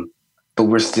 but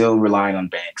we're still relying on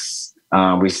banks.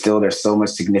 There's so much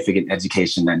significant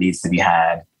education that needs to be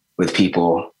had with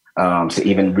people to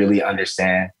even really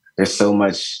understand. There's so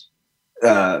much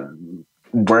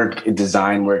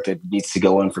design work that needs to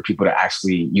go in for people to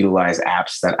actually utilize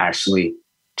apps that actually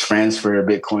transfer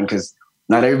Bitcoin, because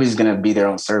not everybody's going to be their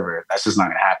own server. That's just not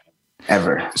going to happen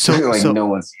ever. So no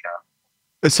one's, you know.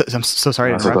 So, I'm so sorry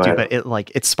to interrupt you, but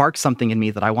it sparked something in me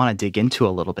that I want to dig into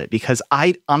a little bit, because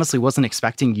I honestly wasn't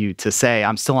expecting you to say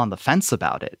I'm still on the fence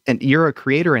about it. And you're a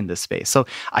creator in this space. So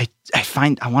I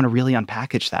want to really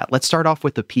unpackage that. Let's start off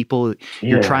with the people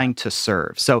you're trying to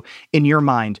serve. So in your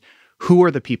mind, who are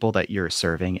the people that you're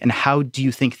serving, and how do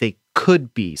you think they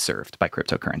could be served by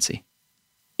cryptocurrency?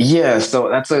 Yeah,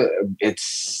 so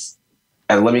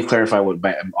and let me clarify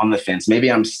I'm on the fence.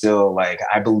 Maybe I'm still like,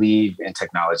 I believe in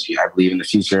technology. I believe in the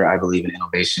future. I believe in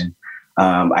innovation.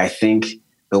 I think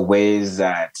the ways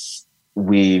that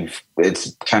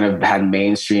it's kind of had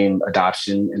mainstream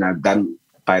adoption, and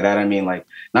by that I mean like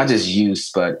not just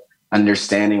use, but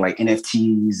understanding like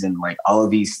NFTs and like all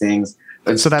of these things.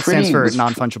 So that stands for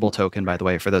non-fungible token, by the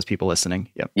way, for those people listening.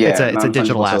 Yep. Yeah, it's a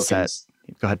digital asset.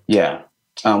 Go ahead. Yeah,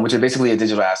 which are basically a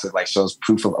digital asset, like shows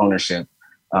proof of ownership.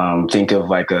 Think of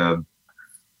like a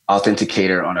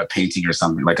authenticator on a painting or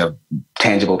something, like a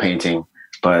tangible painting,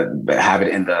 but have it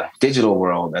in the digital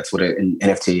world. That's what an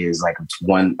NFT is, like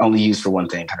only used for one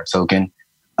thing kind of token.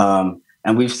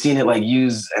 And we've seen it like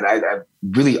used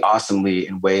really awesomely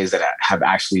in ways that have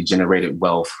actually generated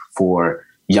wealth for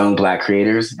young Black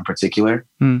creators in particular.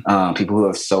 People who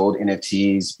have sold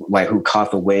NFTs, like who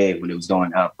caught the wave when it was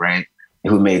going up, right?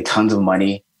 Who made tons of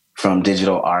money from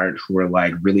digital art, who are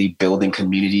like really building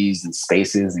communities and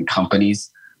spaces and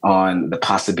companies on the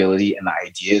possibility and the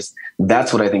ideas.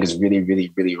 That's what I think is really,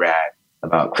 really, really rad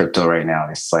about crypto right now.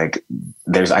 It's like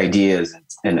there's ideas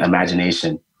and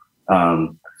imagination.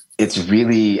 It's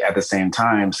really at the same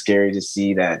time scary to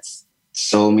see that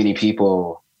so many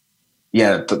people,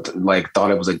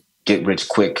 thought it was a get rich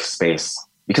quick space,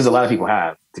 because a lot of people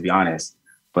have, to be honest.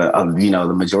 But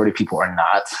the majority of people are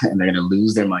not, and they're going to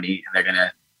lose their money, and they're going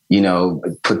to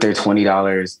put their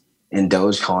 $20 in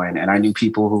Dogecoin. And I knew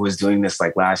people who was doing this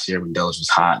like last year when Doge was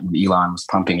hot and Elon was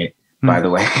pumping it, by the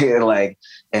way.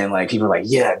 and people were like,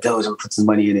 yeah, Doge, I'm put some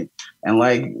money in it. And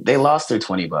like, they lost their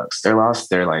 $20. They lost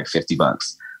their like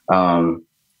 $50.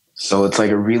 So it's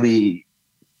like a really,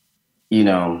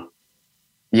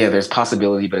 there's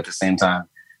possibility, but at the same time,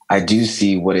 I do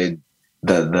see what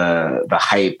the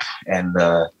hype and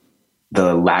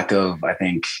the lack of, I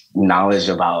think, knowledge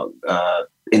about,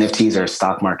 NFTs or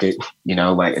stock market,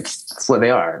 it's what they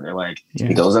are. They're like,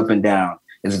 It goes up and down.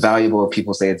 It's valuable if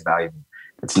people say it's valuable.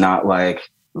 It's not like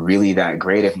really that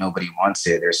great if nobody wants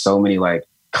it. There's so many like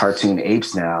cartoon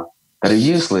apes now that are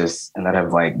useless and that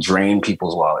have like drained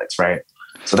people's wallets, right?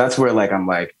 So that's where like, I'm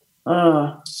like,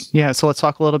 Yeah, so let's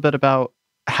talk a little bit about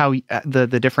how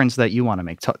the difference that you want to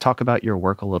make. Talk about your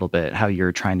work a little bit, how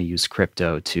you're trying to use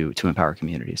crypto to empower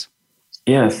communities.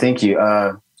 Yeah, thank you.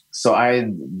 So I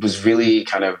was really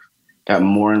kind of got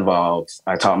more involved.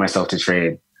 I taught myself to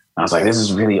trade. I was like, this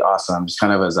is really awesome, just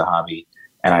kind of as a hobby.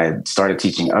 And I started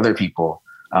teaching other people.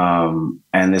 And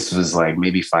this was like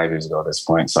maybe 5 years ago at this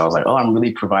point. So I was like, I'm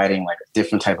really providing like a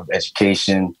different type of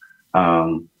education.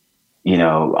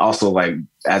 Also like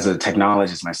as a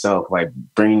technologist myself, like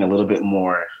bringing a little bit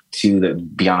more to the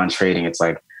beyond trading. It's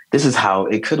like, this is how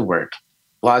it could work.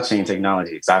 Blockchain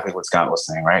technology, exactly what Scott was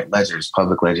saying, right? Ledgers,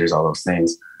 public ledgers, all those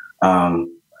things.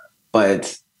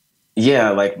 But Yeah,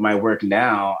 like my work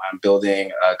now, I'm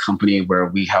building a company where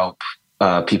we help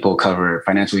people cover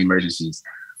financial emergencies.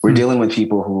 We're dealing with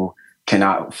people who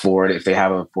cannot afford, if they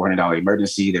have a $400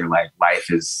 emergency, their like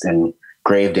life is in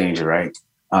grave danger, right?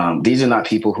 These are not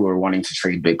people who are wanting to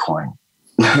trade Bitcoin.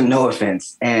 No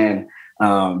offense. And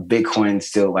Bitcoin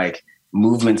still, like,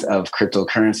 movements of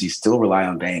cryptocurrency still rely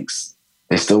on banks.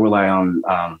 They still rely on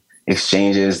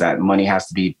exchanges that money has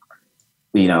to be,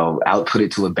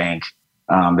 outputted to a bank.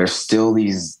 There's still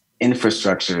these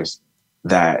infrastructures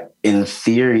that in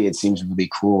theory, it seems really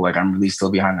cool. Like, I'm really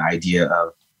still behind the idea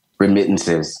of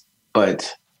remittances,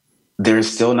 but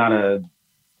there's still not a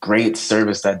great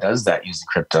service that does that using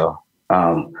crypto.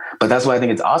 But that's why I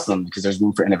think it's awesome, because there's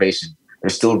room for innovation.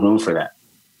 There's still room for that.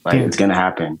 Like, it's going to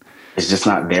happen. It's just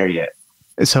not there yet.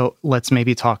 So let's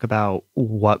maybe talk about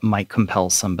what might compel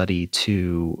somebody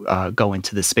to go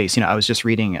into this space. I was just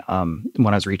reading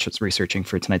when I was researching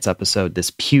for tonight's episode,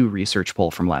 this Pew Research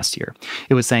poll from last year.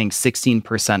 It was saying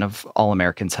 16% of all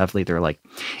Americans have either like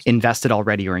invested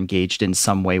already or engaged in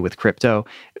some way with crypto.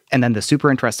 And then the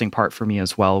super interesting part for me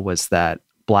as well was that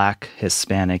Black,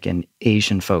 Hispanic, and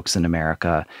Asian folks in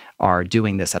America are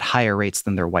doing this at higher rates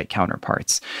than their white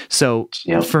counterparts. So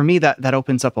for me, that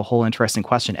opens up a whole interesting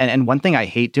question. And one thing I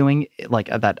hate doing, like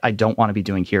that I don't want to be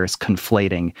doing here, is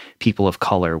conflating people of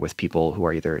color with people who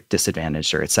are either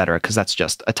disadvantaged or et cetera, because that's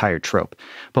just a tired trope.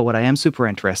 But what I am super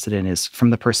interested in is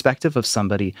from the perspective of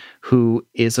somebody who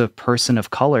is a person of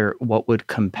color, what would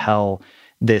compel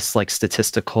this like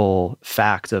statistical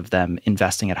fact of them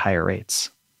investing at higher rates?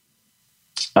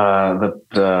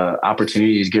 The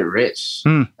opportunity to get rich.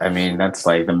 I mean, that's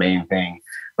like the main thing.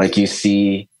 Like you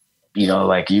see,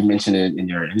 like you mentioned it in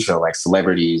your intro, like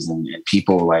celebrities and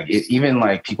people, like even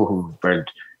like people who are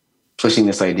pushing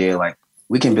this idea, like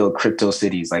we can build crypto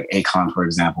cities, like Akon, for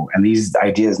example. And these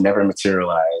ideas never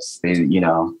materialize. They,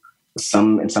 in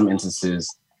some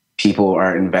instances, people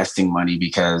are investing money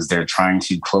because they're trying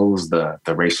to close the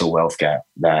racial wealth gap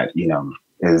that,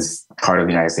 is part of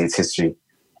the United States history.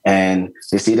 And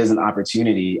they see it as an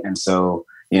opportunity. And so,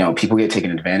 people get taken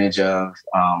advantage of.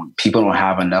 People don't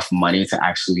have enough money to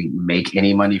actually make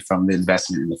any money from the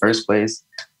investment in the first place.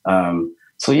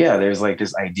 So yeah, there's like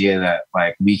this idea that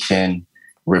like we can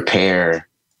repair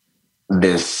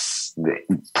this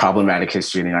problematic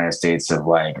history in the United States of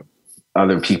like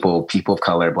other people of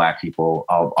color, Black people,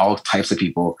 all types of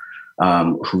people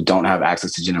who don't have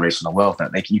access to generational wealth,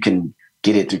 that like you can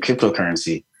get it through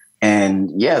cryptocurrency. And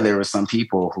yeah, there were some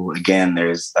people who, again,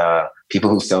 there's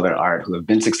people who sell their art who have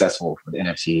been successful with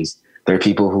NFTs. There are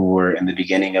people who were in the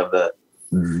beginning of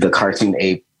the cartoon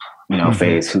ape,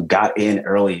 phase, who got in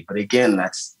early. But again,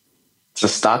 it's a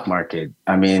stock market.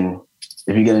 I mean,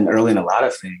 if you get in early in a lot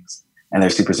of things and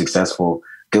they're super successful,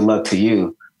 good luck to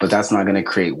you. But that's not going to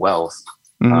create wealth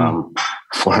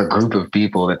for a group of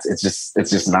people. It's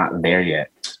just not there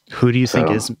yet. Who do you think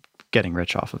is getting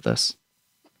rich off of this?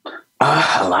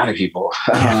 A lot of people.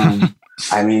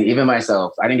 I mean, even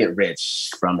myself, I didn't get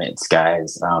rich from it,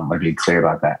 guys. I'll be clear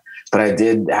about that. But I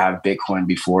did have Bitcoin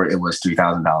before it was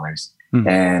 $3,000,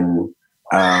 and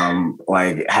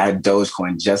like had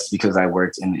Dogecoin just because I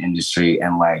worked in the industry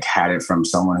and like had it from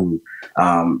someone who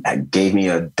gave me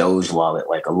a Doge wallet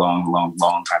like a long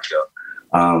time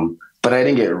ago. But I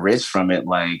didn't get rich from it.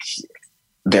 Like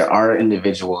there are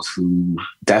individuals who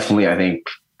definitely, I think,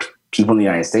 people in the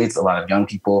United States, a lot of young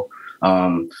people.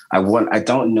 I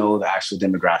don't know the actual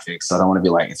demographics, so I don't want to be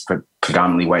like it's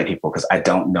predominantly white people because I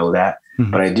don't know that.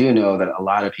 But I do know that a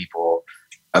lot of people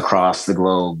across the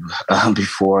globe,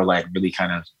 before like really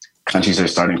kind of countries are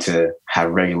starting to have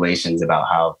regulations about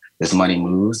how this money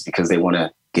moves because they want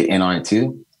to get in on it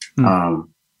too.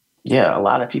 Yeah, a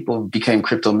lot of people became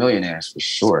crypto millionaires for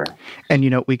sure. And,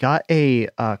 we got a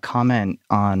comment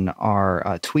on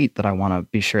our tweet that I want to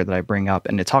be sure that I bring up.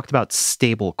 And it talked about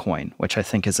stablecoin, which I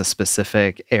think is a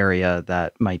specific area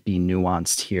that might be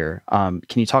nuanced here. Can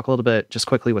you talk a little bit just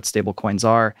quickly what stablecoins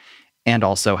are and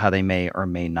also how they may or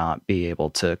may not be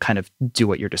able to kind of do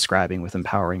what you're describing with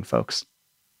empowering folks?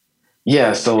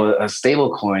 Yeah, so a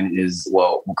stablecoin is,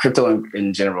 well, crypto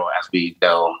in general, as we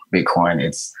know, Bitcoin,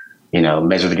 it's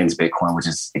measured against Bitcoin, which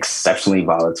is exceptionally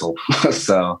volatile.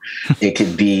 So it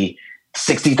could be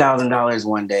 $60,000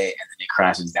 one day and then it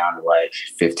crashes down to like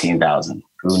 15,000.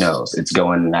 Who knows? It's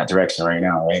going in that direction right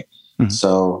now, right?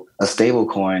 So a stable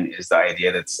coin is the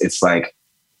idea that it's like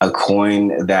a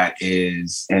coin that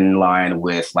is in line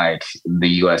with like the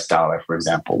US dollar, for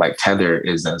example. Like Tether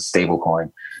is a stable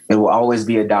coin. It will always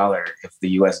be $1 if the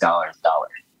US dollar is $1.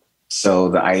 So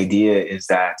the idea is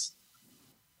that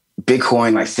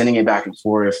Bitcoin, like sending it back and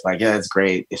forth, like, yeah, it's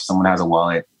great if someone has a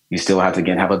wallet. You still have to,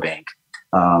 again, have a bank.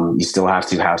 You still have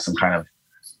to have some kind of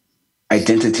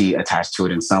identity attached to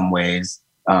it in some ways.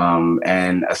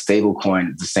 And a stable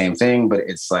coin is the same thing, but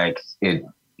it's like it,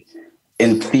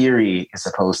 in theory, is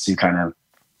supposed to kind of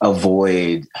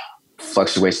avoid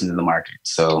fluctuations in the market.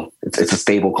 So it's a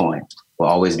stable coin. Will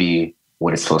always be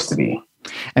what it's supposed to be.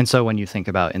 And so when you think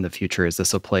about in the future, is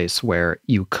this a place where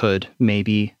you could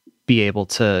maybe be able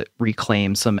to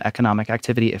reclaim some economic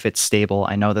activity if it's stable?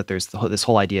 I know that there's this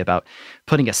whole idea about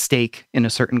putting a stake in a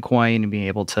certain coin and being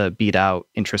able to beat out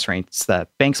interest rates that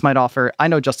banks might offer. I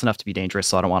know just enough to be dangerous,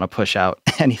 so I don't want to push out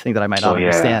anything that I might not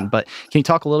understand. But can you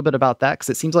talk a little bit about that? Because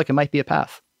it seems like it might be a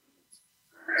path.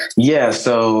 Yeah,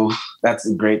 so that's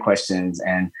a great question.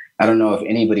 And I don't know if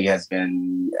anybody has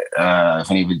been, if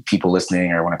any people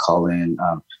listening or want to call in,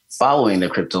 following the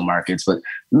crypto markets, but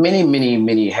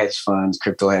many hedge funds,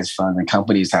 crypto hedge funds and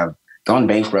companies have gone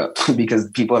bankrupt because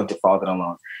people have defaulted on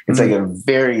loans. It's like a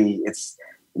very,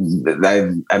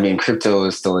 I mean, crypto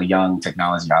is still a young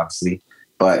technology, obviously,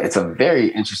 but it's a very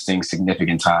interesting,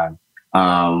 significant time.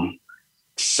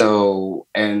 So,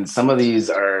 and some of these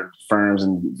are firms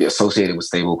and associated with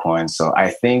stable coins. So I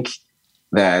think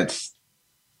that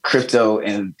crypto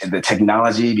and the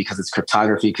technology, because it's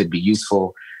cryptography, could be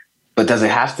useful. But does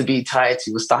it have to be tied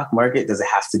to a stock market? Does it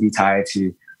have to be tied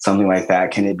to something like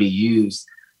that? Can it be used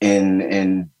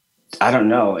in I don't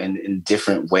know, in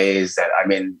different ways that, I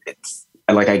mean, it's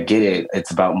like, I get it.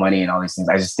 It's about money and all these things.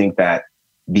 I just think that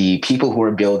the people who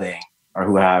are building or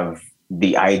who have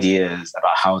the ideas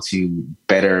about how to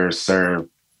better serve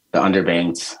the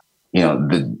underbanked, you know,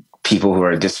 the people who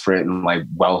are disparate and like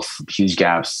wealth, huge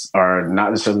gaps, are not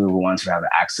necessarily the ones who have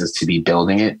access to be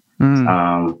building it.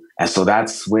 And so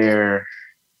that's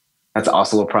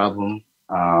also a problem.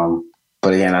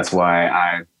 But again, that's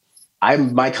why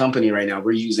my company right now,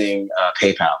 we're using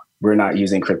PayPal. We're not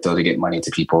using crypto to get money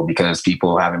to people because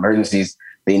people have emergencies.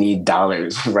 They need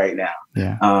dollars right now.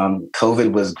 Yeah.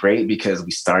 COVID was great because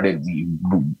we started,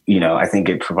 you know, I think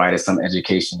it provided some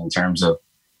education in terms of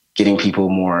getting people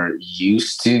more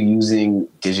used to using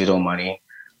digital money.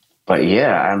 But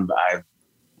yeah, I'm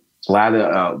glad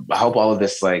to, I hope all of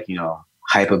this, like, you know,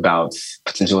 hype about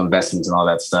potential investments and all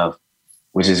that stuff,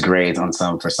 which is great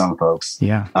for some folks.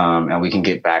 Yeah. And we can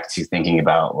get back to thinking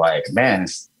about, like, man,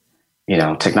 you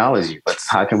know, technology.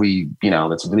 How can we, you know,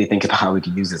 let's really think about how we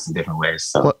can use this in different ways.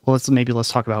 So well, let's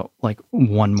talk about like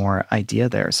one more idea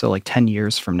there. So like 10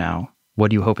 years from now, what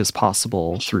do you hope is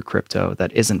possible through crypto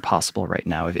that isn't possible right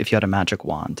now? If you had a magic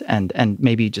wand, and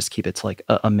maybe just keep it to like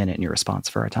a minute in your response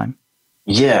for our time.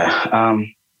 Yeah.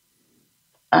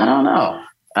 I don't know.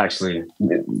 Actually,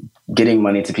 getting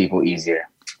money to people easier,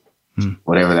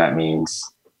 whatever that means.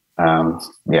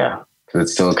 Yeah, because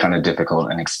it's still kind of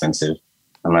difficult and expensive,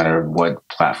 no matter what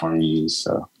platform you use.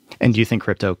 So, and do you think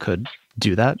crypto could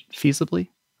do that feasibly?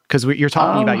 Because you're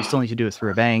talking about you still need to do it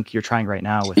through a bank. You're trying right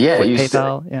now with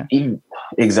PayPal.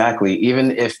 Exactly.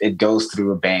 Even if it goes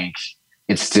through a bank,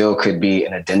 it still could be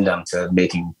an addendum to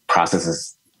making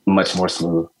processes much more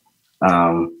smooth.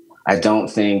 I don't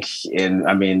think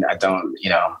I'm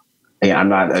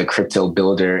not a crypto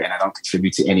builder and I don't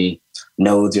contribute to any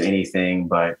nodes or anything,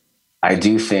 but I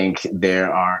do think there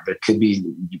could be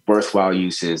worthwhile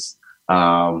uses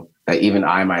that even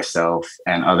I myself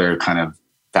and other kind of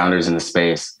founders in the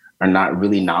space are not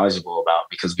really knowledgeable about,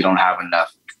 because we don't have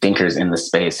enough thinkers in the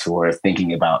space who are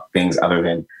thinking about things other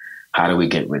than how do we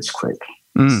get rich quick.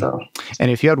 So, and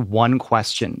if you had one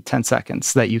question, 10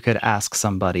 seconds, that you could ask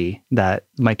somebody that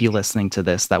might be listening to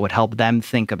this that would help them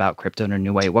think about crypto in a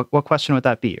new way, what question would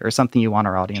that be? Or something you want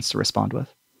our audience to respond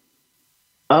with?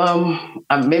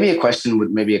 Maybe a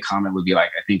comment would be like,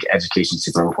 I think education is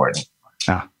super important.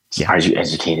 Yeah. Are you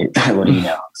educated? What do you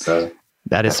know? So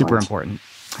that is super important.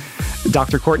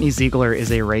 Dr. Courtney Ziegler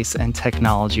is a race and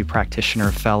technology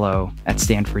practitioner fellow at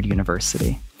Stanford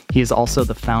University. He is also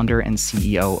the founder and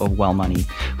CEO of Well Money,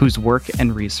 whose work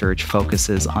and research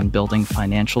focuses on building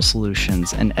financial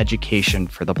solutions and education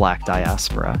for the Black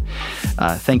diaspora.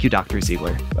 Thank you, Dr.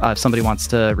 Ziegler. If somebody wants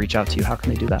to reach out to you, how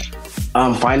can they do that?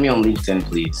 Find me on LinkedIn,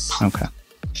 please. Okay.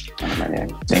 My name.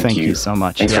 Thank you so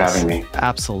much. Thanks for having me.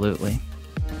 Absolutely.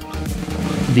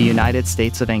 The United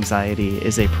States of Anxiety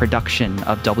is a production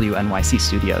of WNYC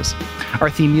Studios. Our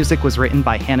theme music was written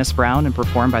by Hannes Brown and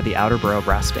performed by the Outerborough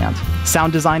Brass Band.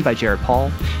 Sound design by Jared Paul.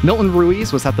 Milton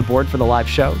Ruiz was at the board for the live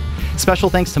show. Special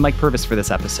thanks to Mike Purvis for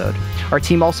this episode. Our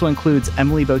team also includes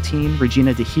Emily Botine,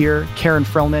 Regina DeHeer, Karen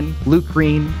Frillman, Luke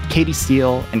Green, Katie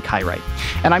Steele, and Kai Wright.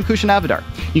 And I'm Kushan Avidar.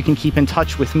 You can keep in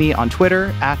touch with me on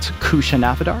Twitter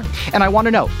 @KushanAvidar. And I want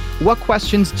to know, what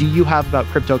questions do you have about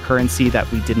cryptocurrency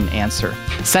that we didn't answer?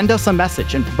 Send us a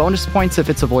message and bonus points if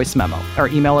it's a voice memo. Our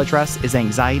email address is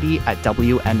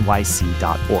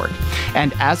anxiety@wnyc.org.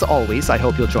 And as always, I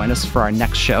hope you'll join us for our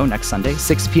next show next Sunday,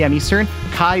 6 p.m. Eastern.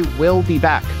 Kai will be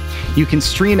back. You can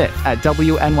stream it at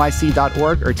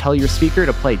wnyc.org or tell your speaker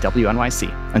to play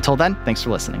WNYC. Until then, thanks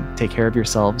for listening. Take care of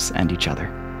yourselves and each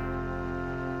other.